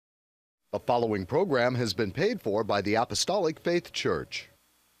The following program has been paid for by the Apostolic Faith Church.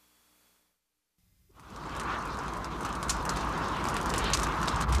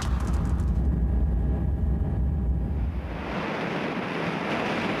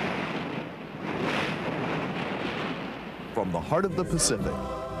 From the heart of the Pacific,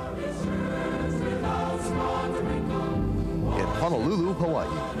 in Honolulu, Hawaii.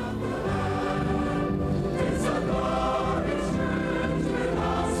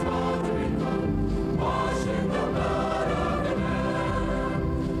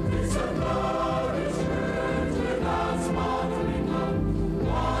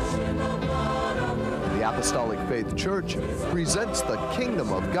 The Apostolic Faith Church presents the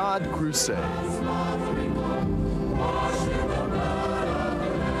Kingdom of God Crusade.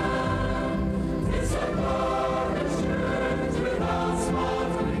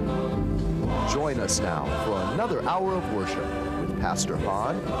 Join us now for another hour of worship with Pastor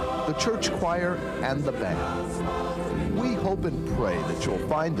Hahn, the church choir, and the band. We hope and pray that you'll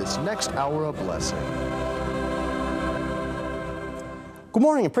find this next hour a blessing. Good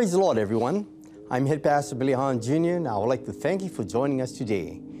morning and praise the Lord, everyone. I'm Head Pastor Billy Hahn Jr., and I would like to thank you for joining us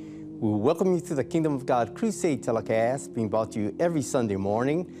today. We welcome you to the Kingdom of God Crusade telecast being brought to you every Sunday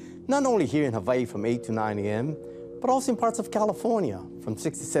morning, not only here in Hawaii from 8 to 9 a.m., but also in parts of California from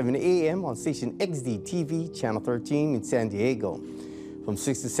 6 to 7 a.m. on station XD-TV, Channel 13 in San Diego, from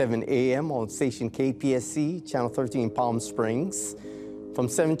 6 to 7 a.m. on station KPSC, Channel 13 in Palm Springs, from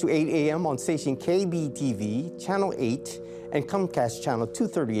 7 to 8 a.m. on station KB-TV, Channel 8, and Comcast Channel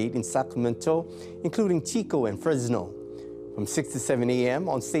 238 in Sacramento, including Chico and Fresno. From 6 to 7 a.m.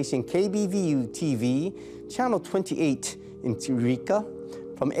 on station KBVU-TV, Channel 28 in Eureka.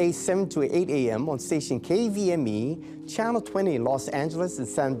 From 7 to 8 a.m. on station KVME, Channel 20 in Los Angeles and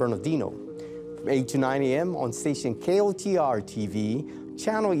San Bernardino. From 8 to 9 a.m. on station KOTR-TV,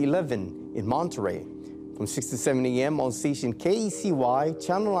 Channel 11 in Monterey. From 6 to 7 a.m. on station KECY,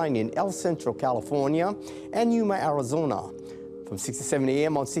 Channel 9 in El Centro, California, and Yuma, Arizona. From 6 to 7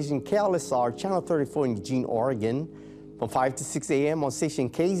 a.m. on station KLSR, Channel 34 in Eugene, Oregon. From 5 to 6 a.m. on station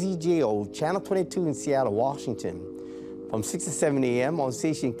KZJO, Channel 22 in Seattle, Washington. From 6 to 7 a.m. on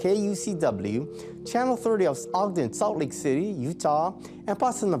station KUCW, Channel 30 of Ogden, Salt Lake City, Utah, and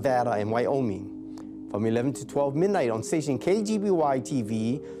parts of Nevada and Wyoming. From 11 to 12 midnight on station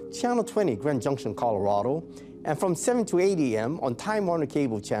KGBY-TV, Channel 20, Grand Junction, Colorado, and from 7 to 8 a.m. on Time Warner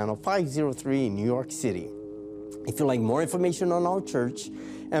Cable Channel 503 in New York City. If you'd like more information on our church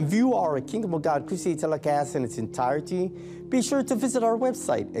and view our Kingdom of God Crusade telecast in its entirety, be sure to visit our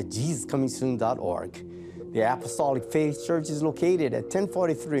website at JesusComingSoon.org. The Apostolic Faith Church is located at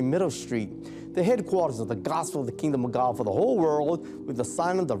 1043 Middle Street, the headquarters of the Gospel of the Kingdom of God for the whole world, with the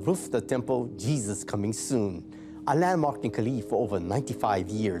sign on the roof of the temple, Jesus Coming Soon, a landmark in Kalihi for over 95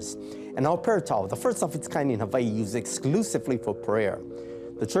 years, and our prayer tower, the first of its kind in Hawaii, used exclusively for prayer.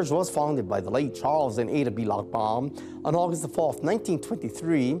 The church was founded by the late Charles and Ada B. Lockbaum on August 4th,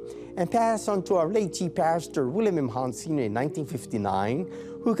 1923, and passed on to our late Chief Pastor William M. Hahn Sr. in 1959,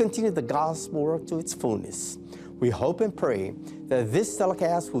 who continued the gospel work to its fullness. We hope and pray that this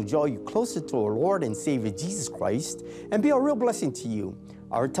telecast will draw you closer to our Lord and Savior Jesus Christ and be a real blessing to you,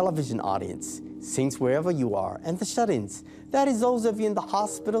 our television audience, saints wherever you are, and the shut-ins, that is those of you in the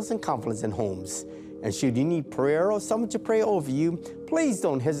hospitals and convalescent homes. And should you need prayer or someone to pray over you, please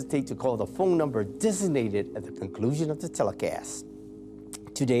don't hesitate to call the phone number designated at the conclusion of the telecast.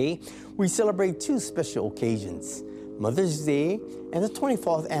 Today, we celebrate two special occasions: Mother's Day and the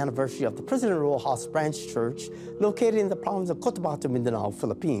 24th anniversary of the President Rojas Branch Church located in the province of Cotabato, Mindanao,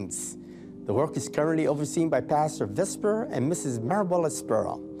 Philippines. The work is currently overseen by Pastor Vesper and Mrs. Maribel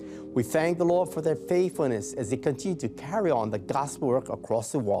Espera. We thank the Lord for their faithfulness as they continue to carry on the gospel work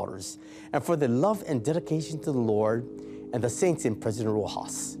across the waters, and for their love and dedication to the Lord and the saints in President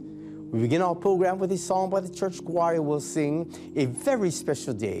Rojas. We begin our program with a song by the church choir. We'll sing "A Very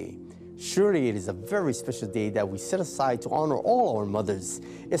Special Day." Surely it is a very special day that we set aside to honor all our mothers,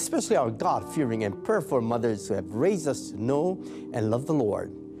 especially our God-fearing and prayerful mothers who have raised us to know and love the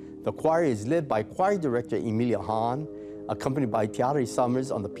Lord. The choir is led by choir director Emilia Hahn, accompanied by Tiari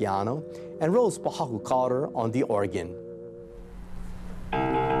Summers on the piano and Rose Pahaku Carter on the organ.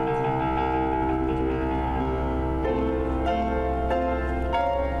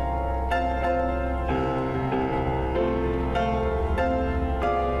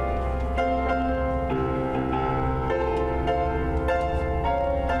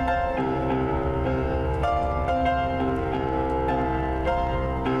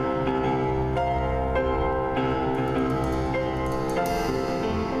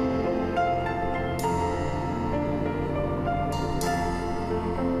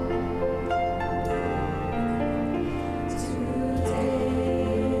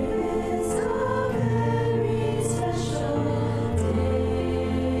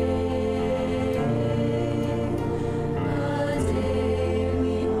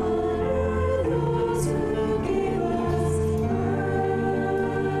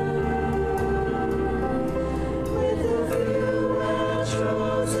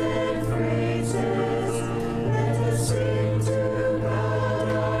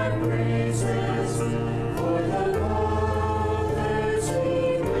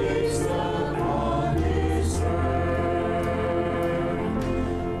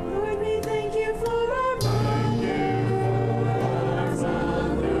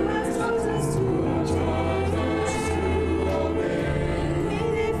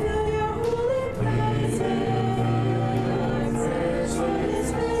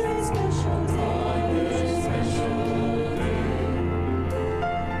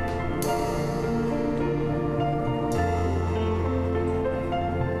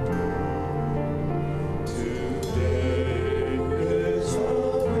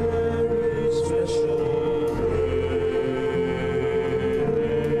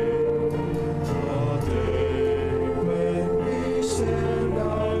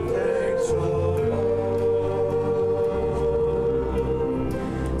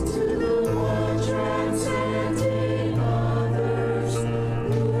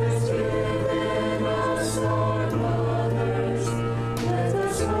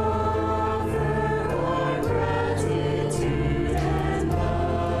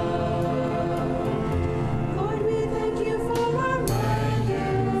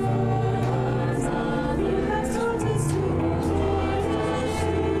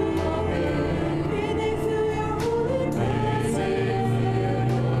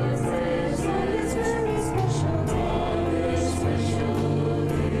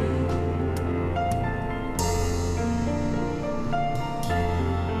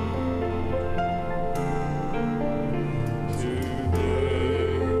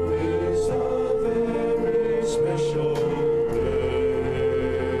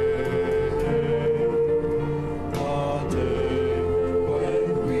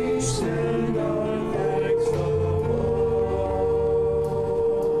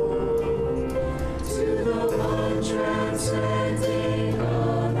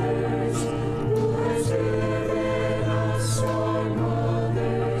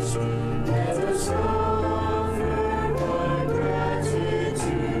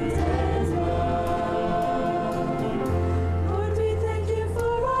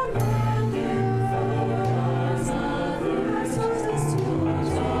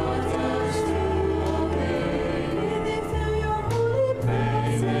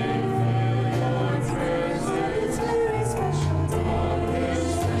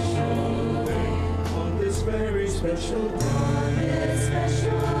 special day. On this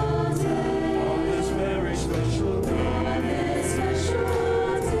special day. On this very special day. On this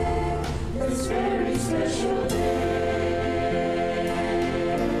special day. This very special day.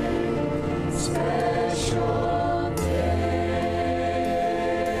 Special day.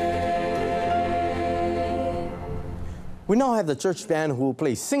 We now have the church band who will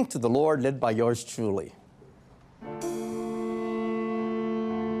play Sing to the Lord, led by yours truly.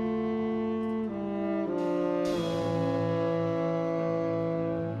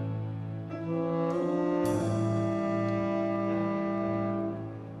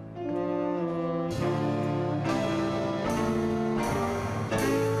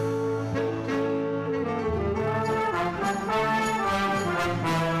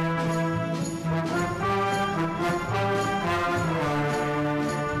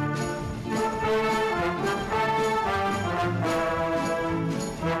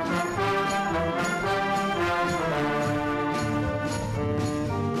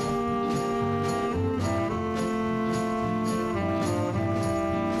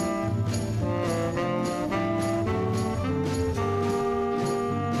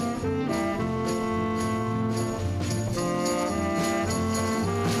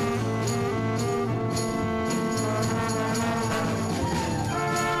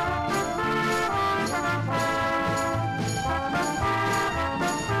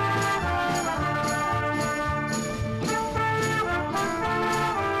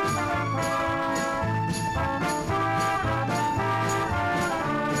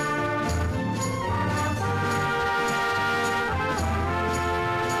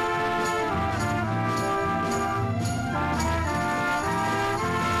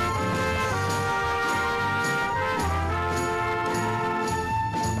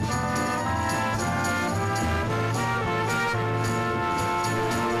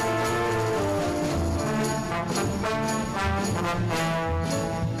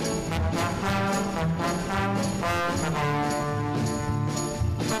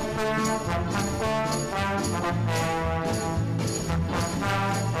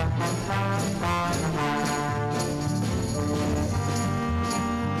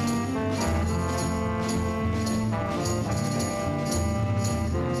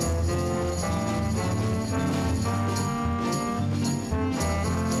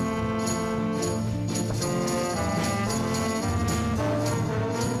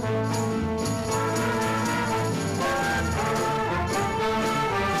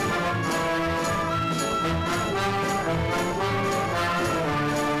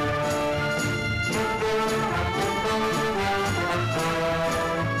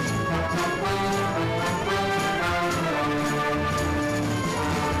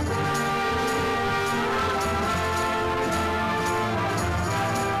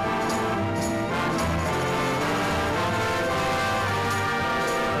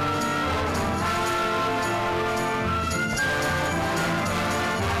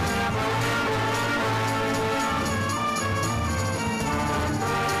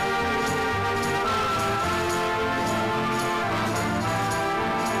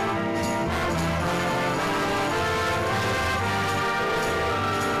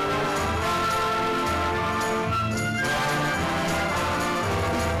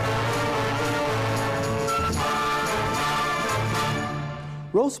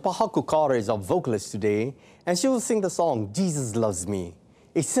 Rose Pahaku Carter is our vocalist today, and she will sing the song, Jesus Loves Me,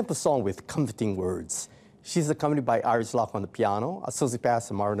 a simple song with comforting words. She's accompanied by Iris Locke on the piano, Associate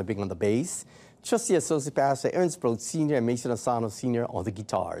Pastor Marvin Bing on the bass, Trustee Associate Pastor Ernst Broad Sr. and Mason Asano Sr. on the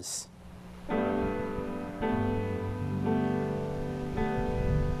guitars.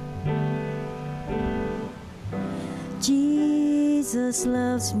 Jesus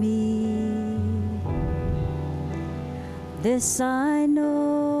loves me, this I know,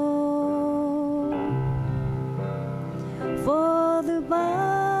 for the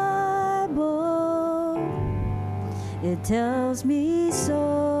Bible, it tells me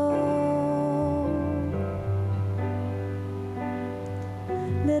so.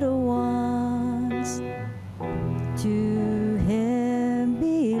 Little ones to Him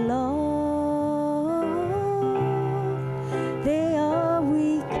belong. They are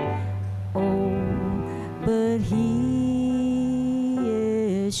weak, oh, but He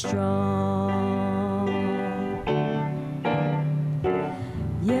is strong.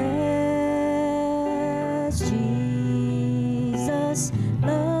 Yes, Jesus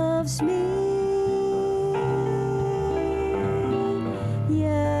loves me.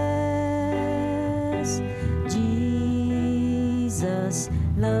 Yes, Jesus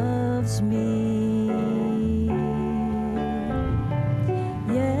loves me.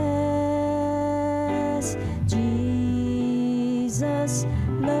 Yes, Jesus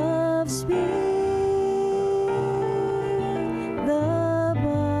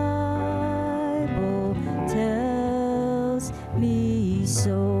me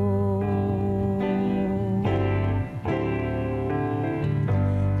so.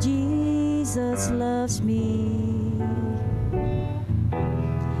 Jesus loves me.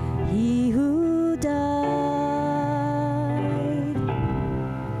 He who died,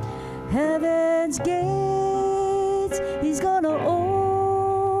 heaven's gates he's gonna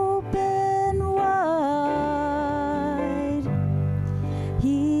open wide.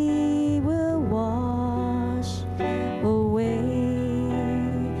 He will wash away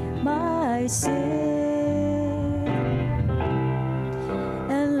my sin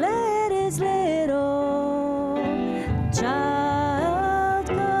and let his little child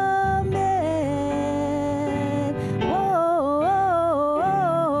come in.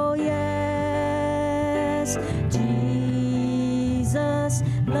 Oh, yes, Jesus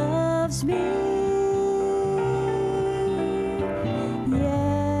loves me.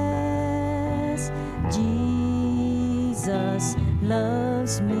 Yes, Jesus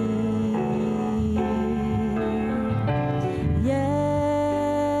loves me.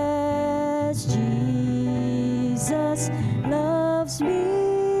 Yes, Jesus loves me.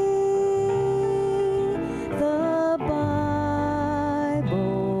 The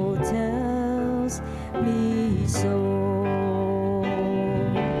Bible tells me so.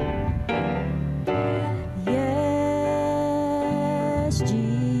 Yes,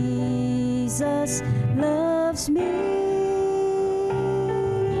 Jesus loves me.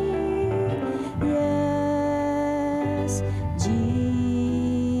 Yes,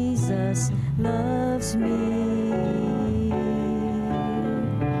 Jesus loves me.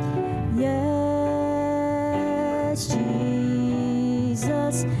 Yes,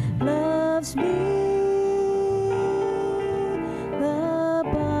 Jesus loves me. The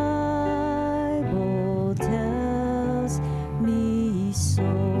Bible tells me so.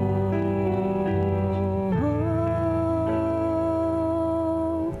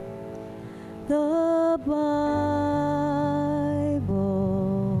 The Bible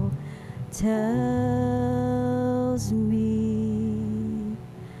tells me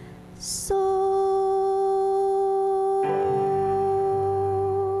so.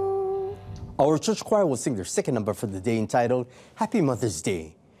 Our church choir will sing their second number for the day entitled Happy Mother's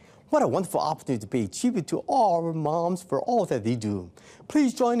Day. What a wonderful opportunity to pay tribute to all our moms for all that they do.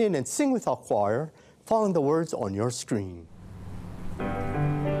 Please join in and sing with our choir, following the words on your screen.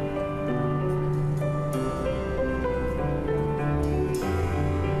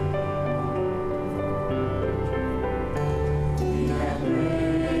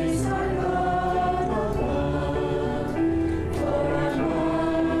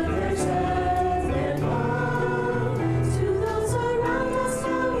 To those around us,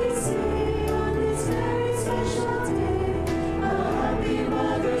 now we sing on this very special day. A happy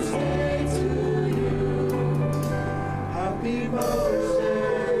Mother's Day to you. Happy Mother's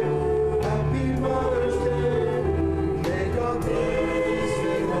Day, Happy Mother's Day. May God bless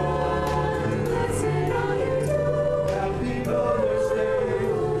you all. Blessed all you do. Happy Mother's Day,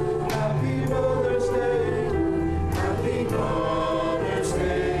 Happy Mother's Day, Happy Mother's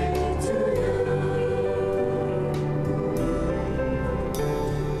Day to you.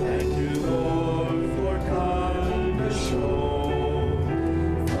 Thank you, Lord, for kindness shown.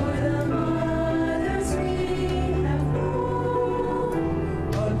 For the mothers we have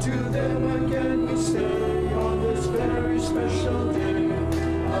known. Unto them again we say on this very special day,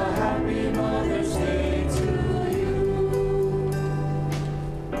 a happy Mother's Day to you.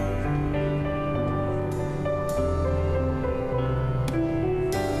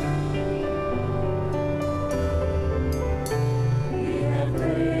 We have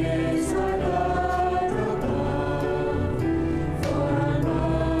praised our God above for our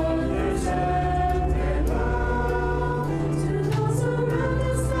mothers and their love. To those around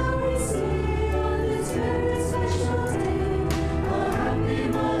us, now we sing on this very special day. A happy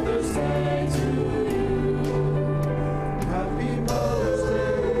Mother's Day to you. Happy Mother's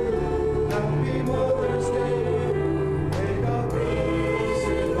Day, Happy Mother's Day. May God bless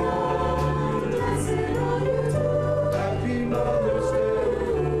you all. Blessed all you do. Happy Mother's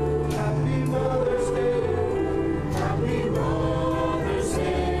Day, Happy Mother's Day, Happy Mother's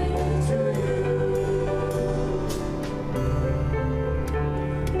Day to you.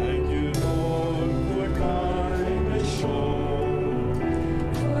 Thank you, Lord, for kindness shown.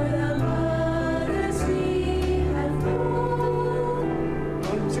 For the mothers we have known.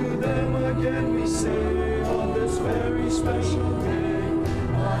 Unto them again we say on this very special day,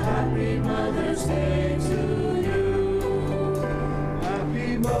 a happy Mother's Day to you.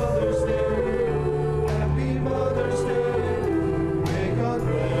 Happy Mother's Day, Happy Mother's Day. May God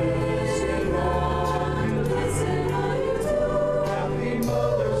bless you all. Blessed all you do. Happy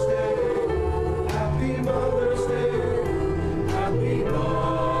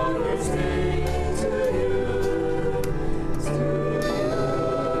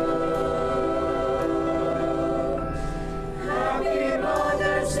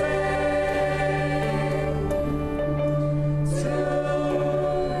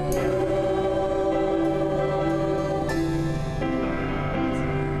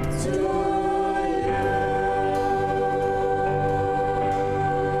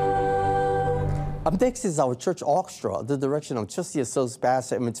Up next is our church orchestra under the direction of Trustee Associate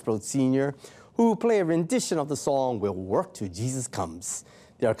Pastor Emmett Sproat Sr., who will play a rendition of the song We'll Work Till Jesus Comes.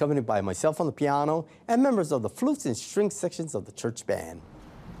 They are accompanied by myself on the piano and members of the flutes and string sections of the church band.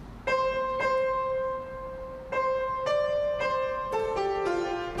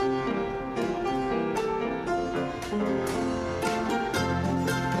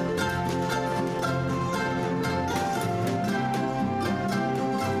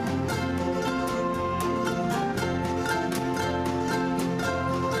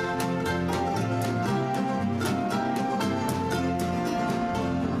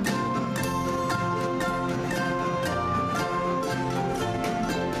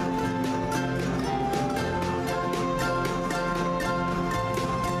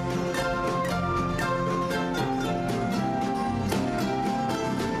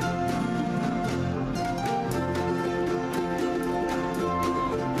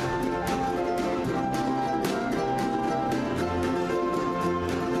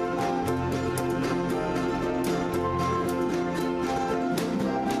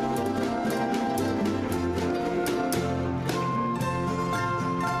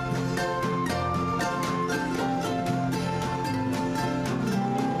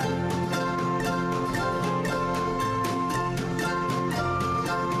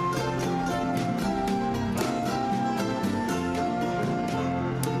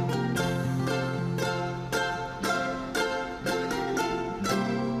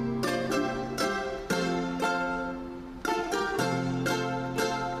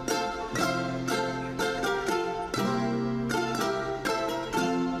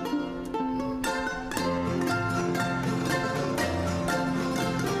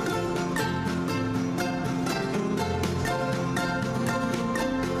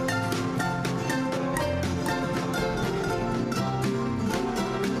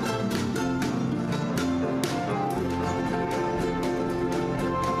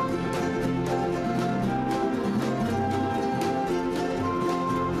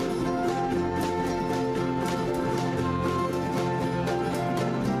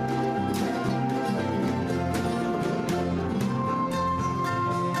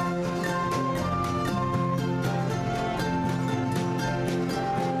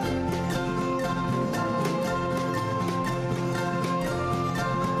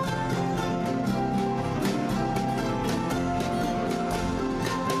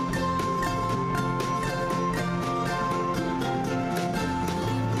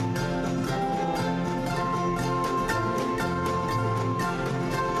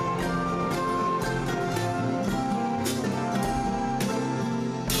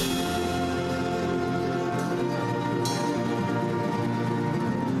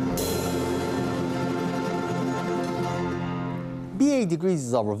 BA Degrees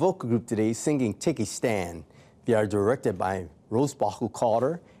is our vocal group today singing Take a Stand. They are directed by Rose Bahu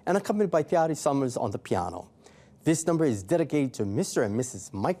Carter and accompanied by Tiari Summers on the piano. This number is dedicated to Mr. and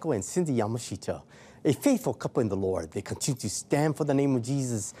Mrs. Michael and Cindy Yamashita, a faithful couple in the Lord. They continue to stand for the name of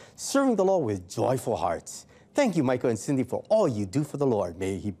Jesus, serving the Lord with joyful hearts. Thank you, Michael and Cindy, for all you do for the Lord.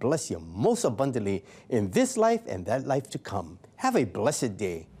 May He bless you most abundantly in this life and that life to come. Have a blessed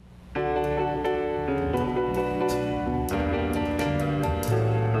day.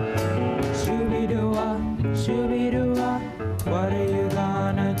 Shoo-be-doo-wah, what are you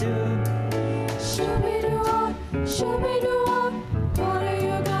gonna do? Shoo-be-doo-wah, shoo-be-doo-wah, what are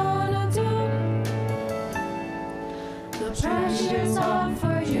you gonna do? The pressure's on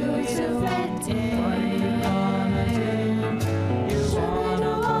for you to fit in. What are you gonna do? You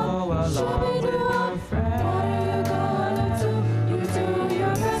wanna go along with your What are friend. you gonna do? You do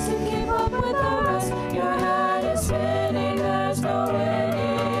your best to keep up with the rest. Your head is spinning, there's no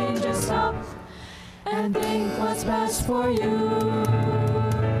winning. Just stop and think what's best for you.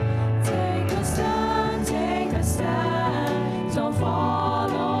 Take a stand, take a stand. Don't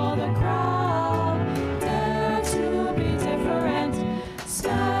follow the crowd. Dare to be different.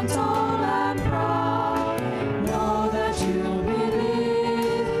 Stand tall and proud. Know that you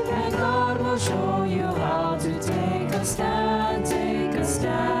believe, and God will show you how to take a stand, take a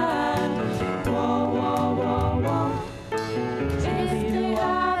stand. Whoa, whoa, whoa, whoa. If they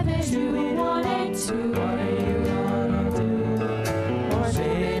have it, you want it too. What are you gonna do? Or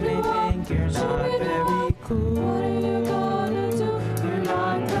maybe think you're not very cool. What are you gonna do? You're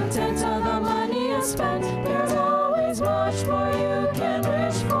not content till the money is spent. There's always much more you can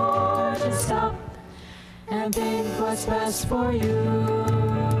wish for. Just stop and think what's best for you.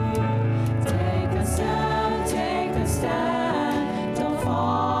 Take a stand, take a stand. Don't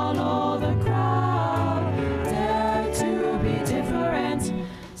follow the crowd. Dare to be different.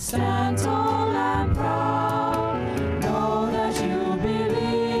 Stand tall and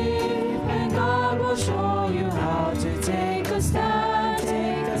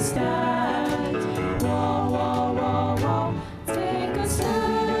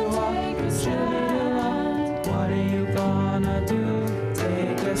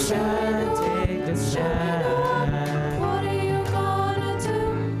shine, take the shine. What are you gonna do?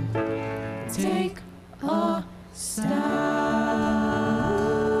 Take a stand.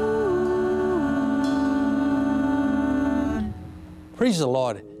 Praise the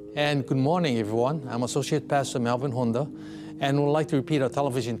Lord and good morning, everyone. I'm Associate Pastor Melvin Honda and would like to repeat our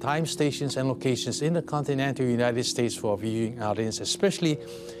television time, stations, and locations in the continental United States for our viewing audience, especially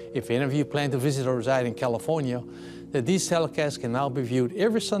if any of you plan to visit or reside in California, that these telecasts can now be viewed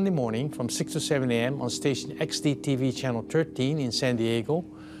every Sunday morning from 6 to 7 a.m. on station XD-TV Channel 13 in San Diego,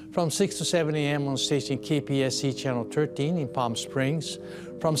 from 6 to 7 a.m. on station KPSC Channel 13 in Palm Springs,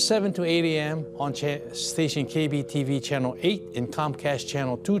 from 7 to 8 a.m. on station KBTV Channel 8 and Comcast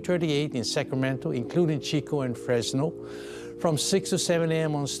Channel 238 in Sacramento, including Chico and Fresno, from 6 to 7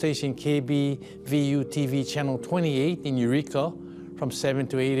 a.m. on station KBVU TV Channel 28 in Eureka, from 7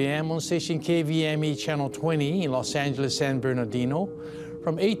 to 8 a.m. on station KVME Channel 20 in Los Angeles, San Bernardino,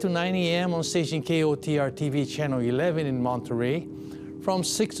 from 8 to 9 a.m. on station KOTR TV Channel 11 in Monterey, from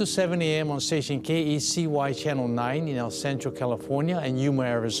 6 to 7 a.m. on station KECY Channel 9 in El Centro, California and Yuma,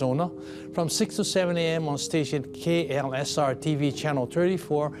 Arizona, from 6 to 7 a.m. on station KLSR TV Channel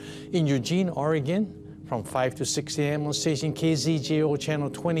 34 in Eugene, Oregon, from 5 to 6 a.m. on station KZJO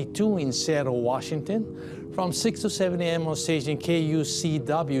Channel 22 in Seattle, Washington, from 6 to 7 a.m. on station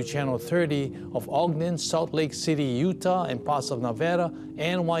KUCW Channel 30 of Ogden, Salt Lake City, Utah, and parts of Nevada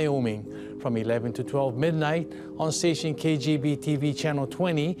and Wyoming, from 11 to 12 midnight on station KGB TV Channel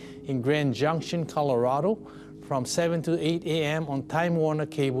 20 in Grand Junction, Colorado, from 7 to 8 a.m. on Time Warner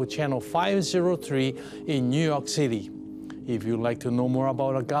Cable Channel 503 in New York City. If you'd like to know more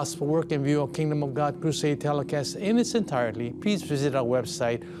about our gospel work and view our Kingdom of God Crusade telecast in its entirety, please visit our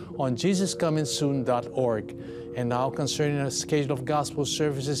website on JesusComingSoon.org. And now, concerning the schedule of gospel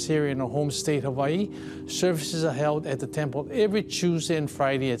services here in our home state, Hawaii, services are held at the temple every Tuesday and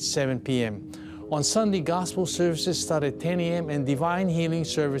Friday at 7 p.m. On Sunday, gospel services start at 10 a.m. and divine healing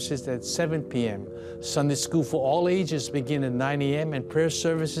services at 7 p.m. Sunday school for all ages begin at 9 a.m. and prayer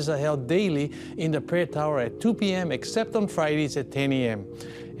services are held daily in the prayer tower at 2 p.m. except on Fridays at 10 a.m.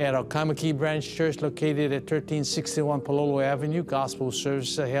 At our Kamaki Branch Church located at 1361 Palolo Avenue, gospel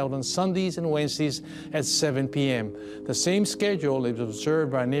services are held on Sundays and Wednesdays at 7 p.m. The same schedule is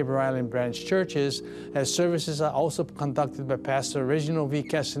observed by neighbor island branch churches, as services are also conducted by Pastor Reginald V.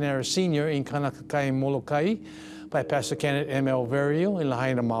 Castanera Sr. in Kanakakai, Molokai, by Pastor Kenneth M. Alverio in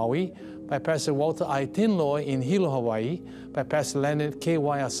Lahaina, Maui, by Pastor Walter I. Tinloy in Hilo, Hawaii, by Pastor Leonard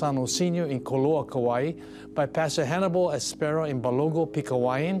K.Y. Asano Sr. in Koloa, Kauai, by Pastor Hannibal Espero in Balogo,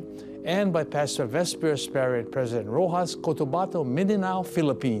 Pikawayan, and by Pastor Vesper Espero and President Rojas, Cotabato, Mindanao,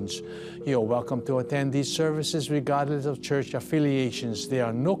 Philippines. You are welcome to attend these services regardless of church affiliations. There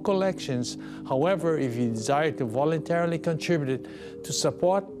are no collections. However, if you desire to voluntarily contribute to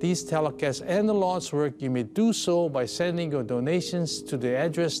support these telecasts and the Lord's work, you may do so by sending your donations to the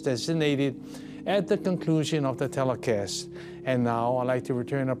address designated at the conclusion of the telecast. And now I'd like to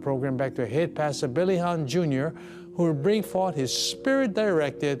return our program back to Head Pastor Billy Hahn Jr., who will bring forth his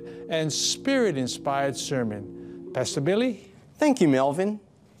Spirit-directed and Spirit-inspired sermon. Pastor Billy? Thank you, Melvin.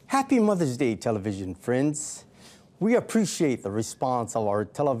 Happy Mother's Day, television friends. We appreciate the response of our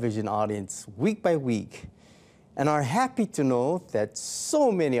television audience week by week and are happy to know that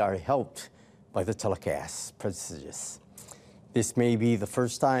so many are helped by the telecast passages. This may be the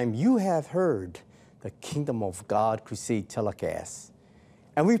first time you have heard the Kingdom of God Crusade telecast,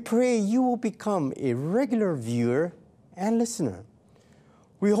 and we pray you will become a regular viewer and listener.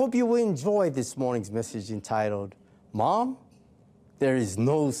 We hope you will enjoy this morning's message entitled, Mom, There is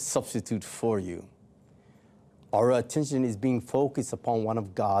No Substitute for You. Our attention is being focused upon one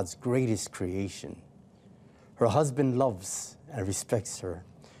of God's greatest creation. Her husband loves and respects her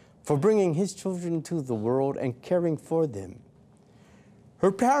for bringing his children into the world and caring for them.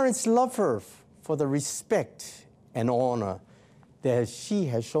 Her parents love her for the respect and honor that she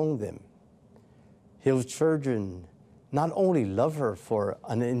has shown them. His children not only love her for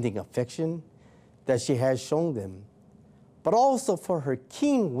unending affection that she has shown them, but also for her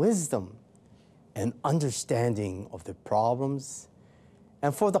keen wisdom and understanding of the problems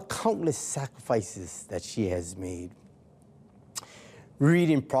and for the countless sacrifices that she has made.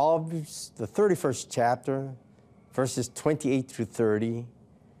 Read in Proverbs, the 31st chapter, verses 28 through 30,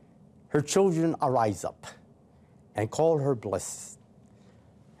 her children arise up and call her blessed.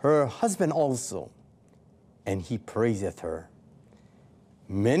 Her husband also, and he praiseth her.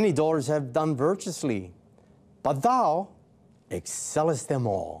 Many daughters have done virtuously, but thou excellest them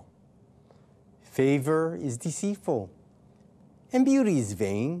all. Favor is deceitful, and beauty is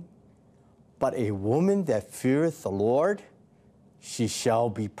vain, but a woman that feareth the Lord she shall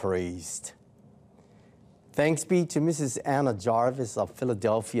be praised. Thanks be to Mrs. Anna Jarvis of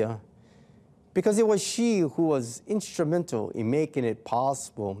Philadelphia, because it was she who was instrumental in making it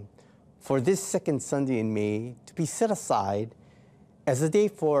possible for this second Sunday in May to be set aside as a day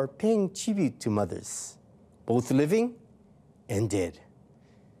for paying tribute to mothers, both living and dead.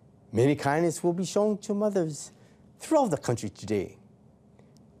 Many kindness will be shown to mothers throughout the country today.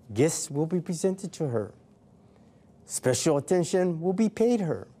 Gifts will be presented to her. Special attention will be paid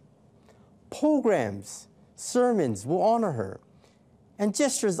her. Programs, sermons will honor her, and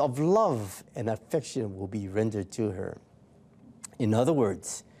gestures of love and affection will be rendered to her. In other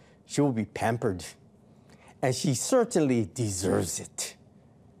words, she will be pampered, and she certainly deserves it.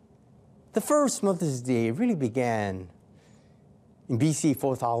 The first Mother's Day really began in BC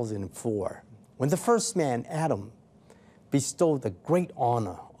 4004, when the first man, Adam, bestowed the great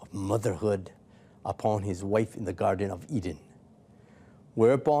honor of motherhood upon his wife in the Garden of Eden,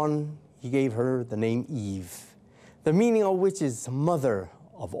 whereupon he gave her the name Eve, the meaning of which is mother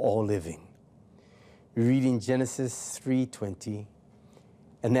of all living. We read in Genesis 3:20,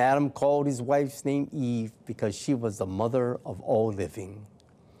 and Adam called his wife's name Eve because she was the mother of all living.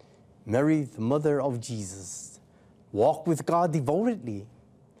 Mary, the mother of Jesus, walked with God devotedly.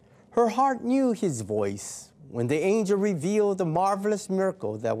 Her heart knew his voice when the angel revealed the marvelous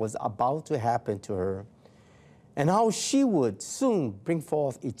miracle that was about to happen to her, and how she would soon bring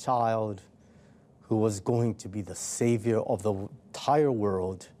forth a child who was going to be the Savior of the entire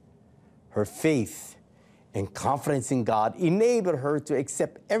world. Her faith and confidence in God enabled her to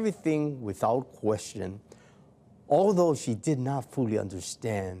accept everything without question, although she did not fully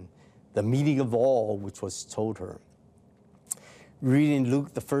understand the meaning of all which was told her. Reading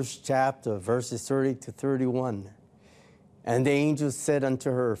Luke, the first chapter, verses 30 to 31. And the angel said unto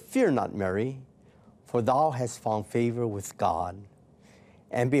her, Fear not, Mary, for thou hast found favor with God.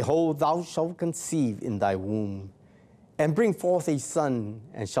 And behold, thou shalt conceive in thy womb, and bring forth a son,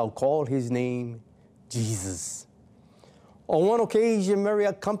 and shalt call his name Jesus. On one occasion, Mary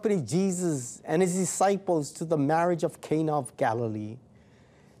accompanied Jesus and his disciples to the marriage of Cana of Galilee.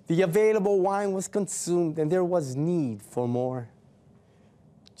 The available wine was consumed, and there was need for more.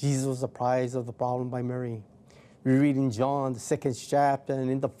 Jesus was apprised of the problem by Mary. We read in John, the second chapter,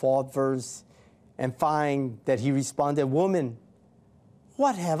 and in the 4th verse, and find that he responded, Woman,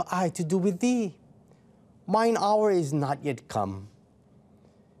 what have I to do with thee? Mine hour is not yet come.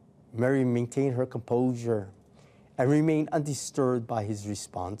 Mary maintained her composure and remained undisturbed by his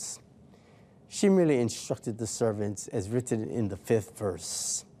response. She merely instructed the servants as written in the 5th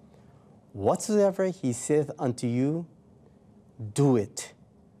verse. Whatsoever he saith unto you, do it.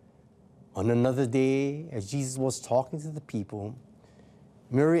 On another day, as Jesus was talking to the people,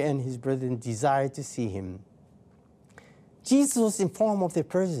 Mary and his brethren desired to see him. Jesus was informed of their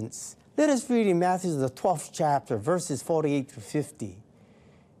presence. Let us read in Matthew, the 12th chapter, verses 48 to 50,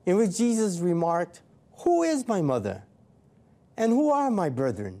 in which Jesus remarked, Who is my mother? And who are my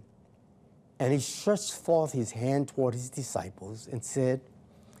brethren? And he stretched forth his hand toward his disciples and said,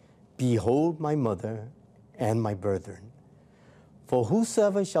 Behold my mother and my brethren. For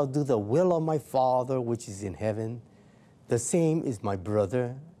whosoever shall do the will of my Father which is in heaven, the same is my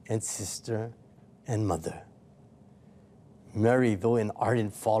brother and sister and mother. Mary, though an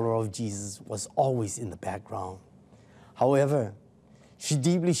ardent follower of Jesus, was always in the background. However, she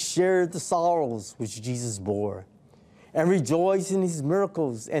deeply shared the sorrows which Jesus bore and rejoiced in his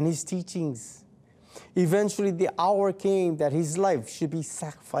miracles and his teachings. Eventually, the hour came that his life should be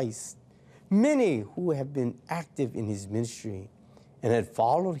sacrificed. Many who have been active in his ministry and had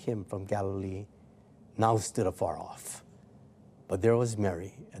followed him from Galilee now stood afar off. But there was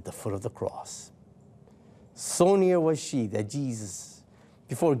Mary at the foot of the cross. So near was she that Jesus,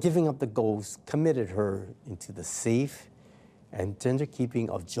 before giving up the ghost, committed her into the safe and tender keeping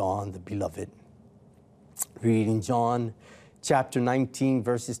of John the Beloved. Reading John chapter 19,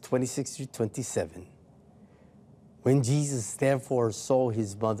 verses 26 to 27. When Jesus therefore saw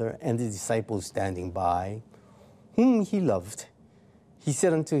his mother and the disciples standing by, whom he loved, he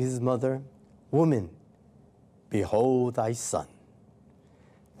said unto his mother, Woman, behold thy son.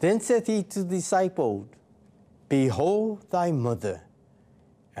 Then said he to the disciple, Behold thy mother.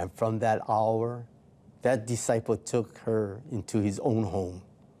 And from that hour, that disciple took her into his own home.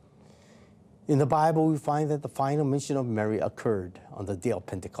 In the Bible, we find that the final mention of Mary occurred on the day of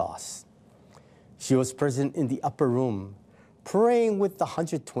Pentecost. She was present in the upper room, praying with the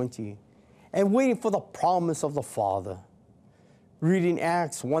 120 and waiting for the promise of the Father. Reading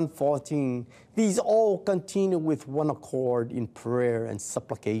Acts 1:14, these all continued with one accord in prayer and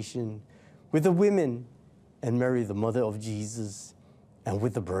supplication with the women and Mary, the mother of Jesus, and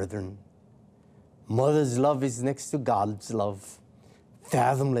with the brethren. Mother's love is next to God's love,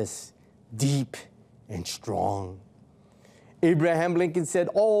 fathomless, deep, and strong. Abraham Lincoln said,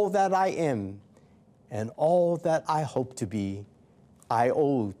 "All that I am and all that I hope to be, I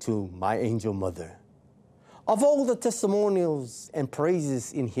owe to my angel mother." Of all the testimonials and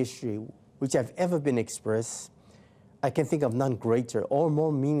praises in history which have ever been expressed, I can think of none greater or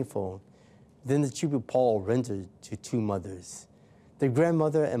more meaningful than the tribute Paul rendered to two mothers, the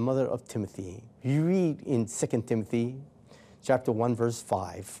grandmother and mother of Timothy. You read in 2 Timothy chapter 1, verse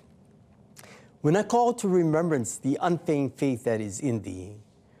 5, "When I call to remembrance the unfeigned faith that is in thee,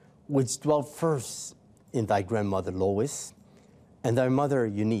 which dwelt first in thy grandmother Lois and thy mother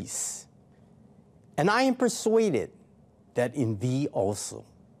Eunice, and I am persuaded that in thee also,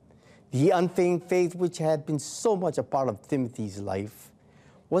 the unfeigned faith which had been so much a part of Timothy's life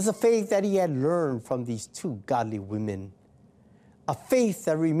was a faith that he had learned from these two godly women, a faith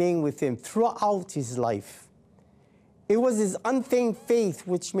that remained with him throughout his life. It was his unfeigned faith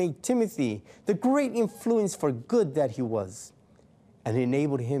which made Timothy the great influence for good that he was, and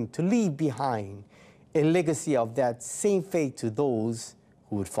enabled him to leave behind a legacy of that same faith to those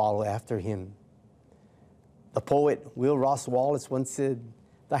who would follow after him. The poet Will Ross Wallace once said,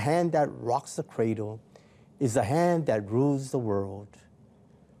 "The hand that rocks the cradle is the hand that rules the world."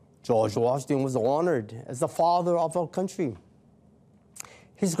 George Washington was honored as the father of our country.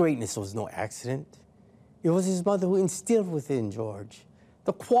 His greatness was no accident. It was his mother who instilled within George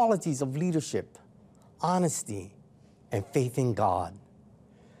the qualities of leadership, honesty, and faith in God.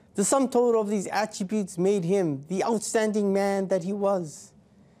 The sum total of these attributes made him the outstanding man that he was.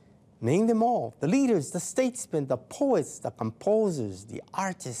 Name them all: the leaders, the statesmen, the poets, the composers, the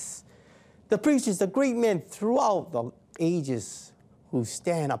artists, the preachers, the great men throughout the ages who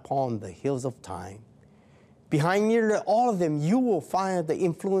stand upon the hills of time. Behind nearly all of them, you will find the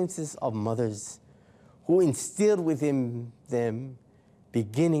influences of mothers who instilled within them,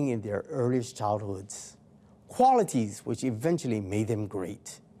 beginning in their earliest childhoods, qualities which eventually made them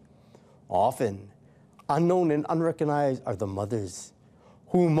great. Often, unknown and unrecognized are the mothers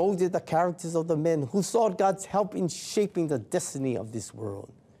who molded the characters of the men who sought God's help in shaping the destiny of this world.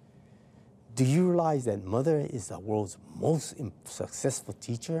 Do you realize that mother is the world's most successful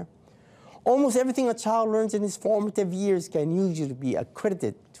teacher? Almost everything a child learns in his formative years can usually be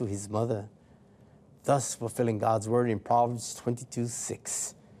accredited to his mother, thus fulfilling God's word in Proverbs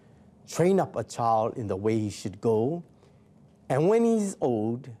 22:6. "Train up a child in the way he should go, and when he is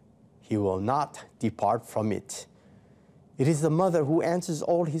old, he will not depart from it." It is the mother who answers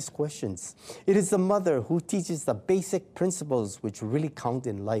all his questions. It is the mother who teaches the basic principles which really count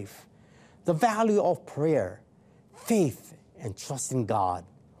in life: the value of prayer, faith and trust in God,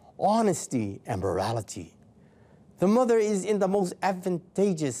 honesty and morality. The mother is in the most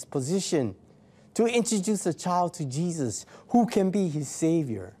advantageous position to introduce a child to Jesus, who can be his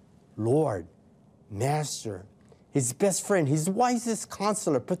Savior, Lord, Master, his best friend, his wisest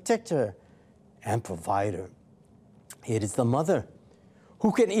counselor, protector, and provider. It is the mother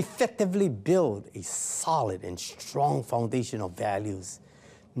who can effectively build a solid and strong foundation of values,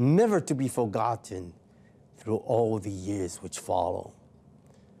 never to be forgotten through all the years which follow.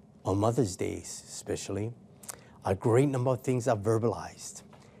 On Mother's Day, especially, a great number of things are verbalized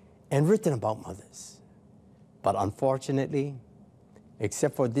and written about mothers. But unfortunately,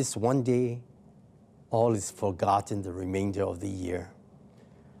 except for this one day, all is forgotten the remainder of the year.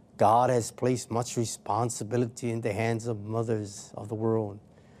 God has placed much responsibility in the hands of mothers of the world.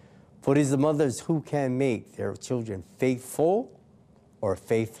 For it is the mothers who can make their children faithful or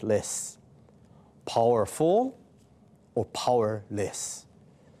faithless, powerful or powerless.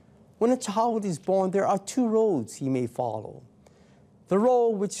 When a child is born, there are two roads he may follow: the road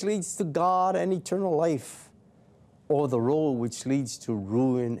which leads to God and eternal life, or the road which leads to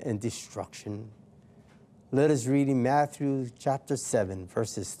ruin and destruction. Let us read in Matthew chapter 7,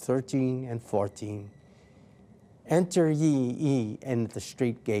 verses 13 and 14. "Enter ye in at the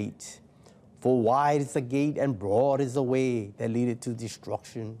straight gate, for wide is the gate and broad is the way that leadeth to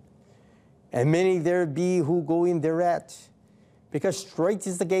destruction. And many there be who go in thereat, because strait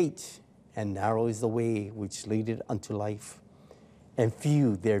is the gate, and narrow is the way which leadeth unto life, and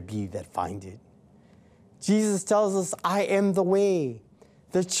few there be that find it." Jesus tells us, "I am the way,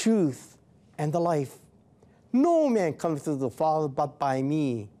 the truth, and the life. No man cometh to the Father but by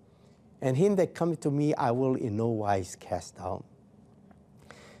me, and him that cometh to me I will in no wise cast out."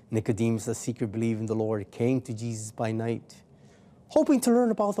 Nicodemus, a seeker believing in the Lord, came to Jesus by night, hoping to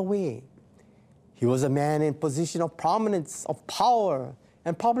learn about the way. He was a man in position of prominence, of power,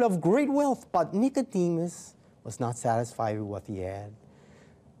 and probably of great wealth, but Nicodemus was not satisfied with what he had.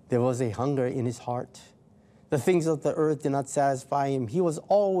 There was a hunger in his heart. The things of the earth did not satisfy him. He was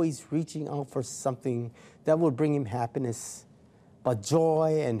always reaching out for something that would bring him happiness. But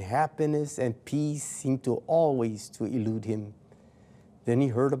joy and happiness and peace seemed to always to elude him. Then he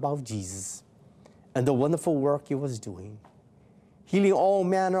heard about Jesus and the wonderful work he was doing, healing all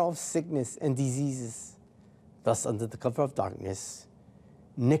manner of sickness and diseases. Thus, under the cover of darkness,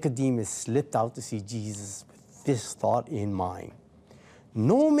 Nicodemus slipped out to see Jesus with this thought in mind: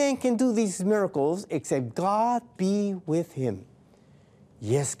 no man can do these miracles except God be with him.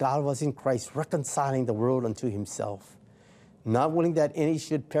 Yes, God was in Christ reconciling the world unto himself, not willing that any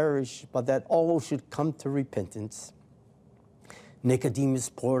should perish, but that all should come to repentance. Nicodemus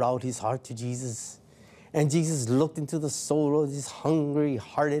poured out his heart to Jesus, and Jesus looked into the soul of this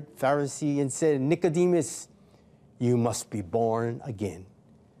hungry-hearted Pharisee and said, Nicodemus, you must be born again.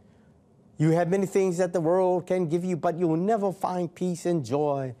 You have many things that the world can give you, but you will never find peace and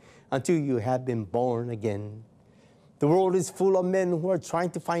joy until you have been born again. The world is full of men who are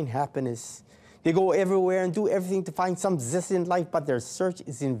trying to find happiness. They go everywhere and do everything to find some zest in life, but their search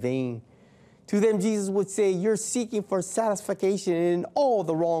is in vain. To them, Jesus would say, you're seeking for satisfaction in all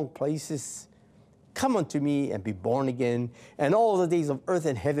the wrong places. Come unto me and be born again, and all the days of earth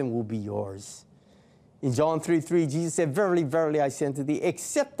and heaven will be yours. In John 3:3, Jesus said, verily, verily, I say unto thee,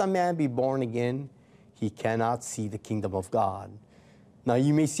 except a man be born again, he cannot see the kingdom of God. Now,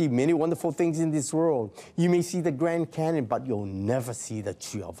 you may see many wonderful things in this world. You may see the Grand Canyon, but you'll never see the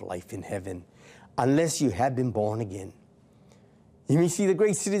tree of life in heaven unless you have been born again. You may see the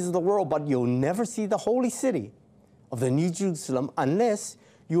great cities of the world, but you'll never see the holy city of the New Jerusalem unless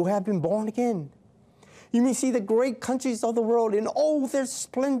you have been born again. You may see the great countries of the world in all their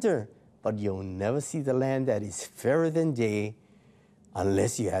splendor, but you'll never see the land that is fairer than day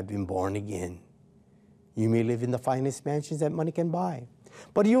unless you have been born again. You may live in the finest mansions that money can buy,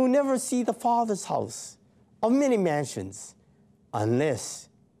 but you'll never see the Father's house of many mansions unless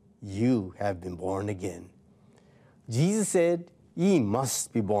you have been born again. Jesus said, ye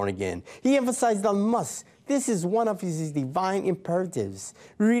must be born again. He emphasized the must. This is one of his divine imperatives.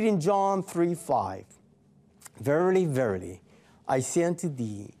 Read in John 3:5. Verily, verily, I say unto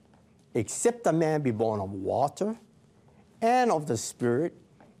thee, except a man be born of water and of the Spirit,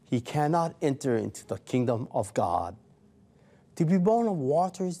 he cannot enter into the kingdom of God. To be born of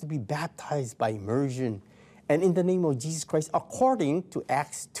water is to be baptized by immersion and in the name of Jesus Christ, according to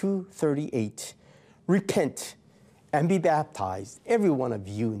Acts 2:38. Repent and be baptized, every one of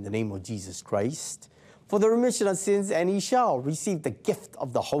you, in the name of Jesus Christ, for the remission of sins, and ye shall receive the gift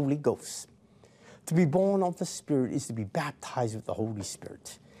of the Holy Ghost. To be born of the Spirit is to be baptized with the Holy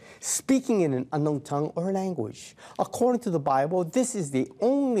Spirit, speaking in an unknown tongue or language. According to the Bible, this is the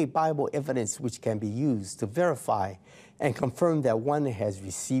only Bible evidence which can be used to verify and confirm that one has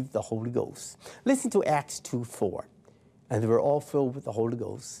received the Holy Ghost. Listen to Acts 2:4. And they were all filled with the Holy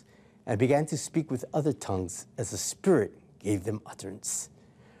Ghost and began to speak with other tongues as the Spirit gave them utterance.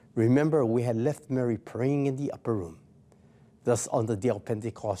 Remember, we had left Mary praying in the upper room. Thus, on the day of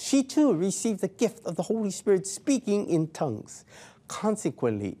Pentecost, she too received the gift of the Holy Spirit, speaking in tongues.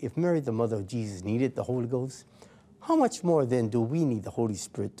 Consequently, if Mary, the mother of Jesus, needed the Holy Ghost, how much more then do we need the Holy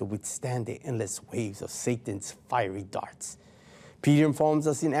Spirit to withstand the endless waves of Satan's fiery darts? Peter informs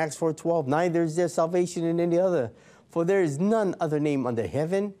us in Acts 4:12, neither is there salvation in any other, for there is none other name under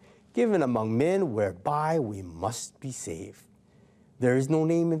heaven given among men whereby we must be saved. There is no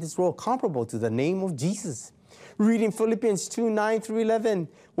name in this world comparable to the name of Jesus. Read in Philippians 2:9-11,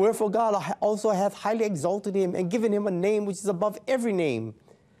 wherefore God also hath highly exalted him and given him a name which is above every name,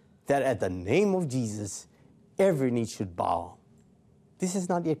 that at the name of Jesus every knee should bow. This has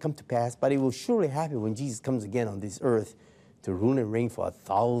not yet come to pass, but it will surely happen when Jesus comes again on this earth to rule and reign for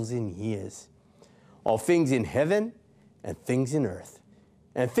 1,000 years. All things in heaven and things in earth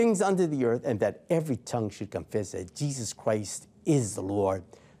and things under the earth, and that every tongue should confess that Jesus Christ is the Lord,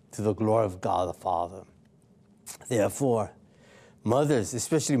 to the glory of God the Father. Therefore, mothers,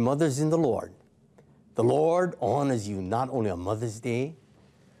 especially mothers in the Lord honors you not only on Mother's Day,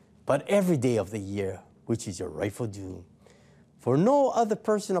 but every day of the year, which is your rightful due. For no other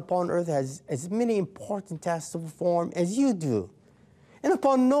person upon earth has as many important tasks to perform as you do. And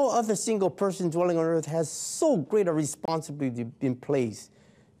upon no other single person dwelling on earth has so great a responsibility been placed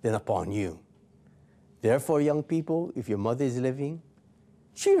than upon you. Therefore, young people, if your mother is living,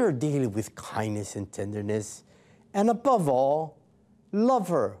 treat her daily with kindness and tenderness, and above all, love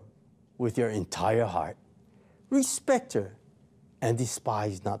her with your entire heart. Respect her, and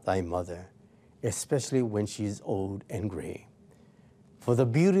despise not thy mother, especially when she is old and gray. For the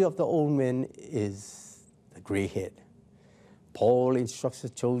beauty of the old men is the the gray head. Paul instructs the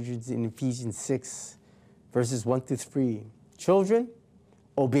children in Ephesians 6, verses 1 to 3. Children,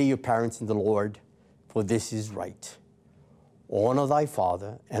 obey your parents in the Lord, for this is right. Honor thy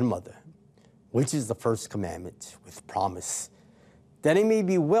father and mother, which is the first commandment, with promise, that it may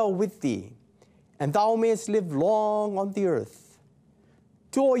be well with thee, and thou mayest live long on the earth.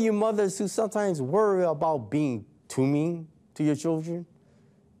 To all you mothers who sometimes worry about being too mean to your children,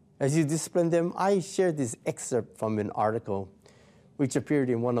 as you discipline them, I shared this excerpt from an article which appeared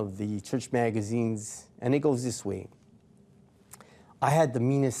in one of the church magazines, and it goes this way. I had the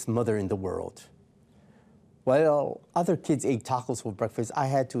meanest mother in the world. While other kids ate tacos for breakfast, I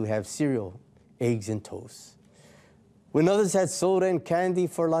had to have cereal, eggs, and toast. When others had soda and candy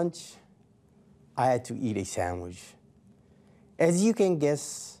for lunch, I had to eat a sandwich. As you can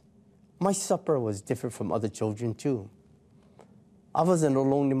guess, my supper was different from other children too. I wasn't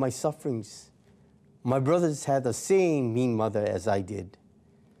alone in my sufferings. My brothers had the same mean mother as I did.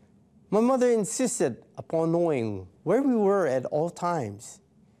 My mother insisted upon knowing where we were at all times.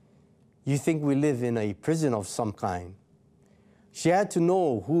 You think we live in a prison of some kind. She had to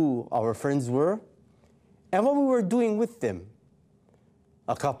know who our friends were and what we were doing with them.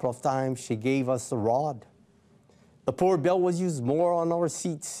 A couple of times she gave us the rod. The poor belt was used more on our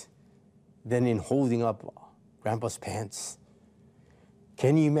seats than in holding up Grandpa's pants.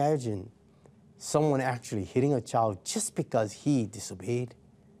 Can you imagine someone actually hitting a child just because he disobeyed?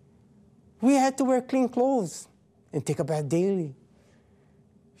 We had to wear clean clothes and take a bath daily.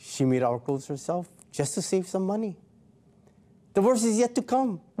 She made our clothes herself just to save some money. The worst is yet to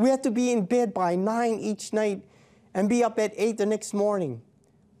come. We had to be in bed by 9 each night and be up at 8 the next morning.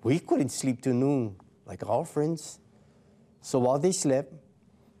 We couldn't sleep till noon like our friends. So while they slept,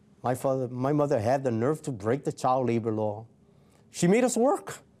 my mother had the nerve to break the child labor law. She made us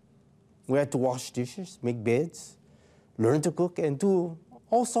work. We had to wash dishes, make beds, learn to cook, and do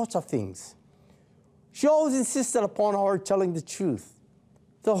all sorts of things. She always insisted upon our telling the truth,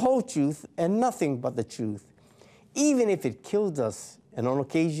 the whole truth, and nothing but the truth, even if it killed us, and on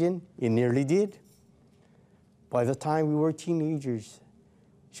occasion, it nearly did. By the time we were teenagers,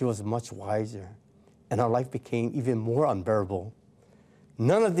 she was much wiser, and our life became even more unbearable.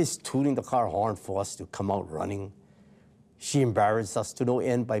 None of this tooting the car horn for us to come out running. She embarrassed us to no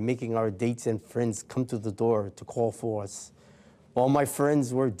end by making our dates and friends come to the door to call for us. While my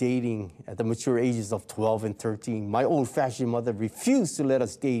friends were dating at the mature ages of 12 and 13, my old-fashioned mother refused to let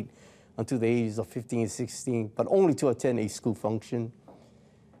us date until the ages of 15 and 16, but only to attend a school function.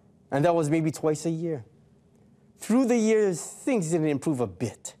 And that was maybe twice a year. Through the years, things didn't improve a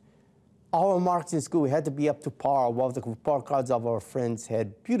bit. Our marks in school had to be up to par, while the report cards of our friends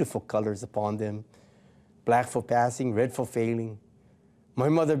had beautiful colors upon them. Black for passing, red for failing. My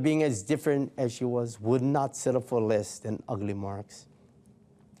mother, being as different as she was, would not settle for less than ugly marks.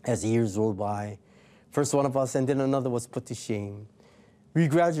 As years rolled by, first one of us and then another was put to shame. We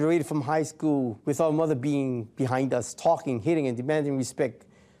graduated from high school with our mother being behind us, talking, hitting, and demanding respect.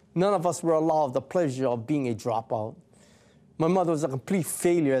 None of us were allowed the pleasure of being a dropout. My mother was a complete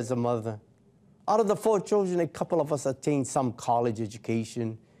failure as a mother. Out of the 4 children, a couple of us attained some college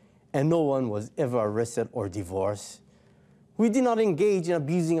education, and no one was ever arrested or divorced. We did not engage in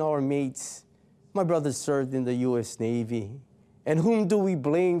abusing our mates. My brother served in the U.S. Navy. And whom do we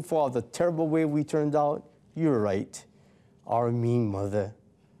blame for the terrible way we turned out? You're right, our mean mother.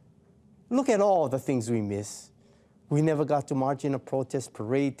 Look at all the things we miss. We never got to march in a protest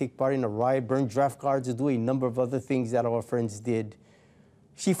parade, take part in a riot, burn draft cards, or do a number of other things that our friends did.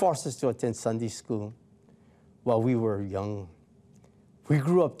 She forced us to attend Sunday school while we were young. We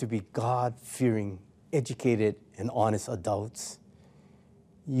grew up to be God-fearing, educated, and honest adults.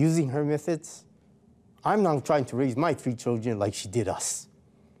 Using her methods, I'm now trying to raise my 3 children like she did us.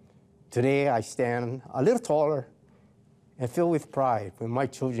 Today, I stand a little taller and filled with pride when my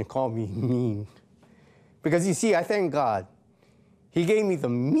children call me mean. Because you see, I thank God. He gave me the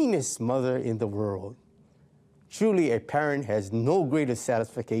meanest mother in the world. Truly, a parent has no greater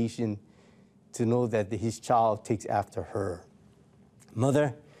satisfaction to know that his child takes after her.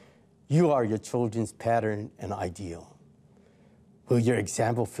 Mother, you are your children's pattern and ideal. Will your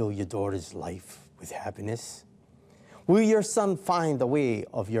example fill your daughter's life with happiness? Will your son find the way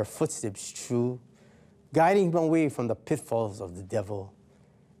of your footsteps true, guiding him away from the pitfalls of the devil,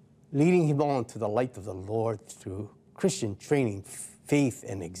 leading him on to the light of the Lord through Christian training, faith,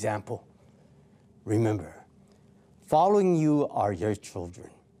 and example? Remember, following you are your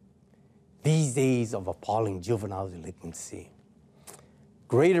children. These days of appalling juvenile delinquency,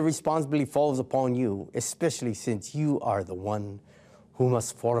 greater responsibility falls upon you, especially since you are the one who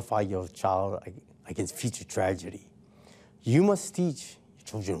must fortify your child against future tragedy. You must teach your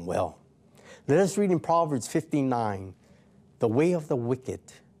children well. Let us read in Proverbs 15:9, the way of the wicked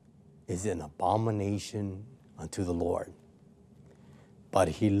is an abomination unto the Lord, but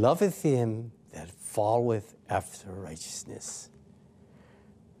he loveth him that followeth after righteousness.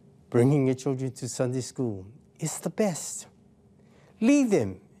 Bringing your children to Sunday school is the best. Lead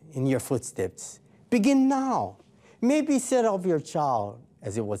them in your footsteps. Begin now. It may be said of your child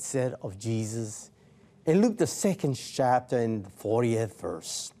as it was said of Jesus in Luke the 2nd chapter and the 40th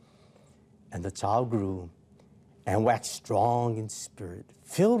verse. And the child grew and waxed strong in spirit,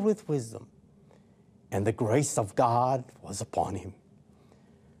 filled with wisdom, and the grace of God was upon him.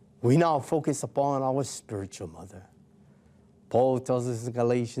 We now focus upon our spiritual mother. Paul tells us in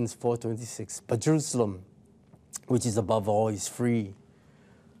Galatians 4:26, but Jerusalem, which is above all, is free,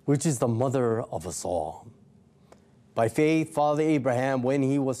 which is the mother of us all. By faith, Father Abraham, when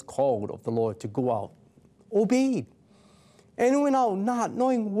he was called of the Lord to go out, obeyed, and went out not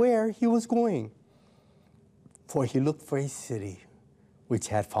knowing where he was going. For he looked for a city which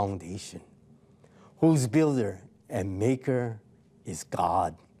had foundation, whose builder and maker is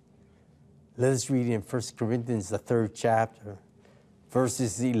God. Let us read in 1 Corinthians, the 3rd chapter,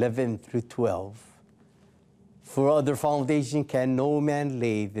 verses 11 through 12. For other foundation can no man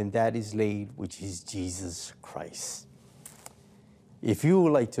lay than that is laid, which is Jesus Christ. If you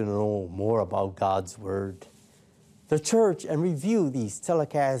would like to know more about God's Word, the church, and review these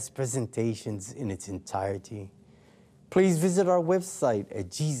telecast presentations in its entirety, please visit our website at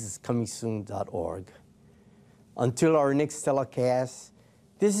jesuscomingsoon.org. Until our next telecast,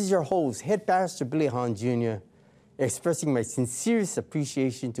 this is your host, Head Pastor Billy Hahn Jr., expressing my sincerest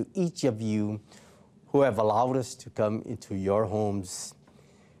appreciation to each of you who have allowed us to come into your homes.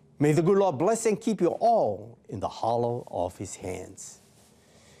 May the good Lord bless and keep you all in the hollow of his hands.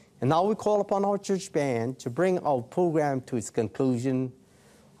 And now we call upon our church band to bring our program to its conclusion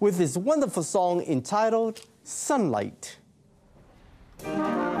with this wonderful song entitled Sunlight.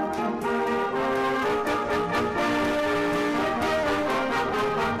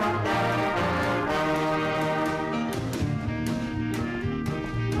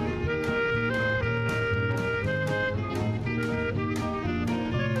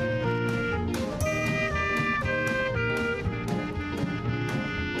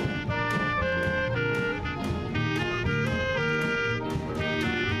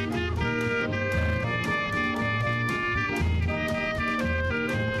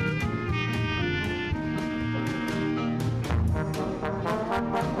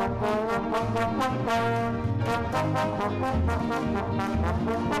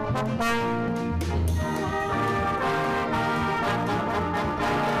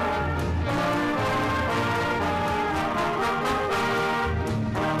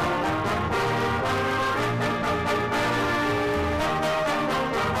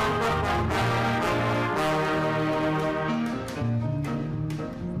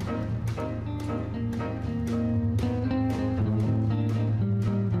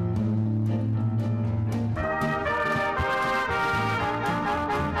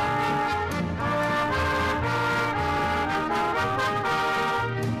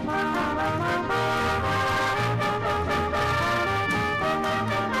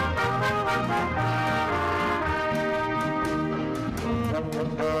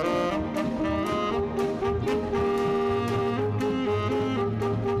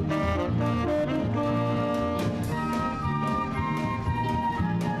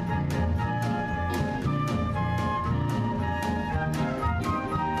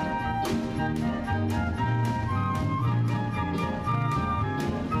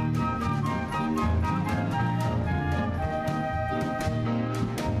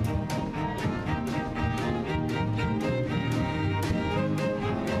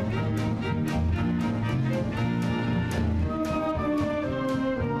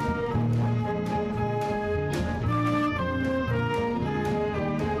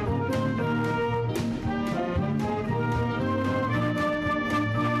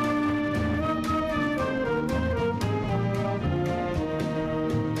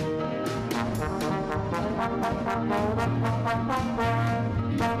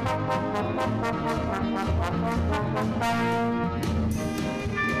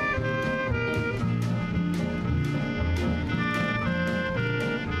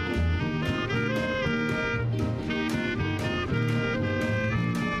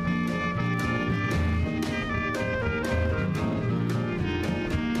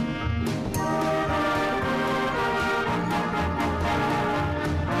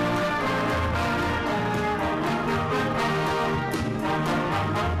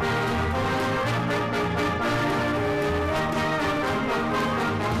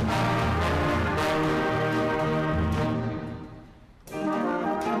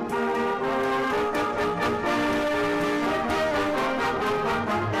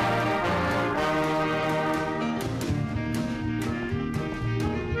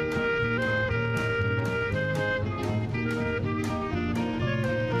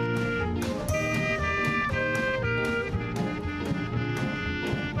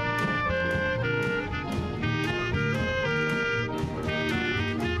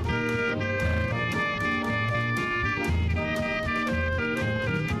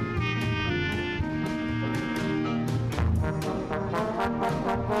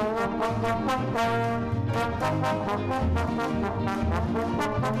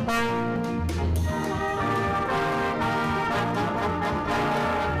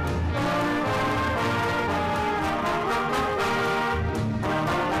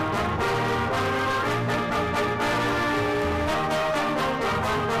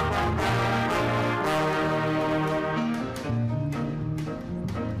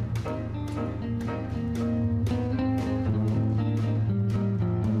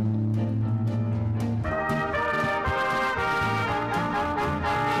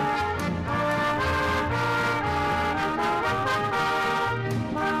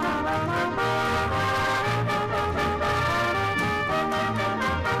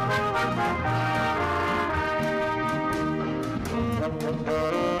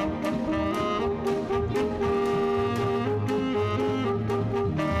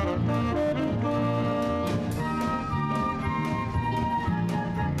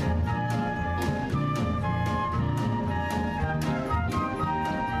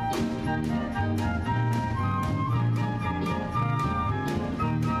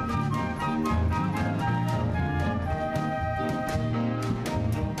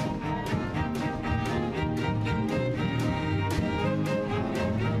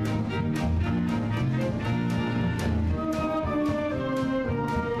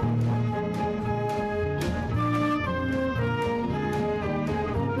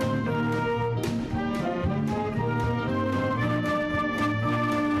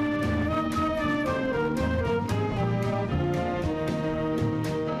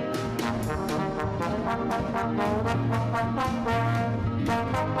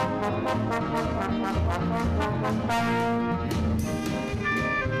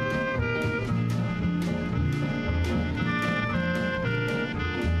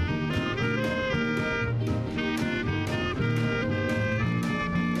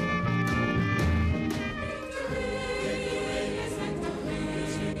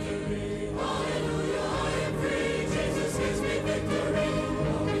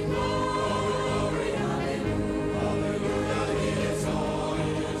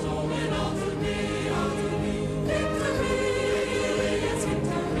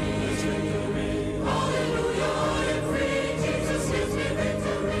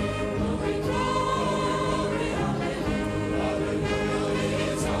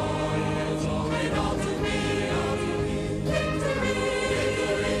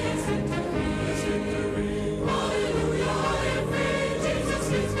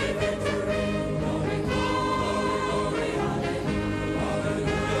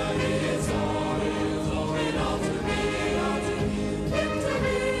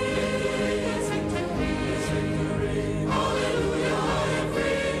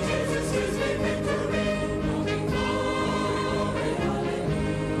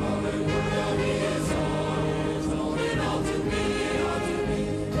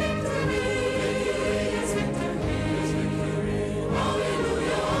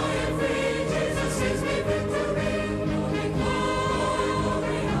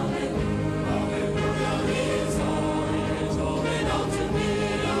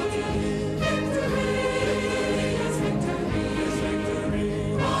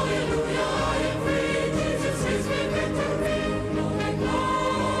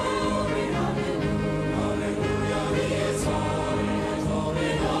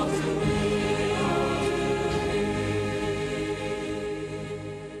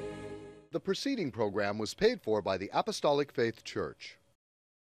 The preceding program was paid for by the Apostolic Faith Church.